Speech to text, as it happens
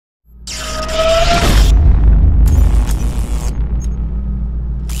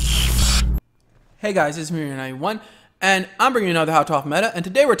Hey guys, it's Miriam91, and I'm bringing you another How to Off meta, and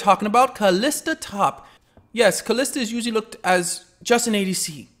today we're talking about Kalista top. Yes, Kalista is usually looked as just an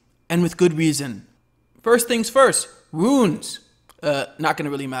ADC, and with good reason. First things first, runes. Not gonna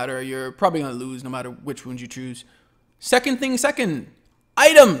really matter, you're probably gonna lose no matter which runes you choose. Second,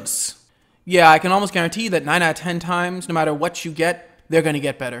 items. Yeah, I can almost guarantee that 9 out of 10 times, no matter what you get, they're gonna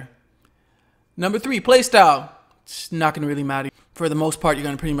get better. Number 3, playstyle. It's not gonna really matter. For the most part, you're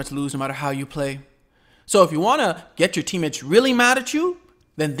gonna pretty much lose no matter how you play. So if you want to get your teammates really mad at you,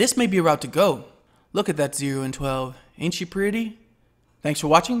 then this may be a route to go. Look at that 0 and 12. Ain't she pretty? Thanks for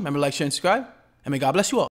watching. Remember to like, share, and subscribe. And may God bless you all.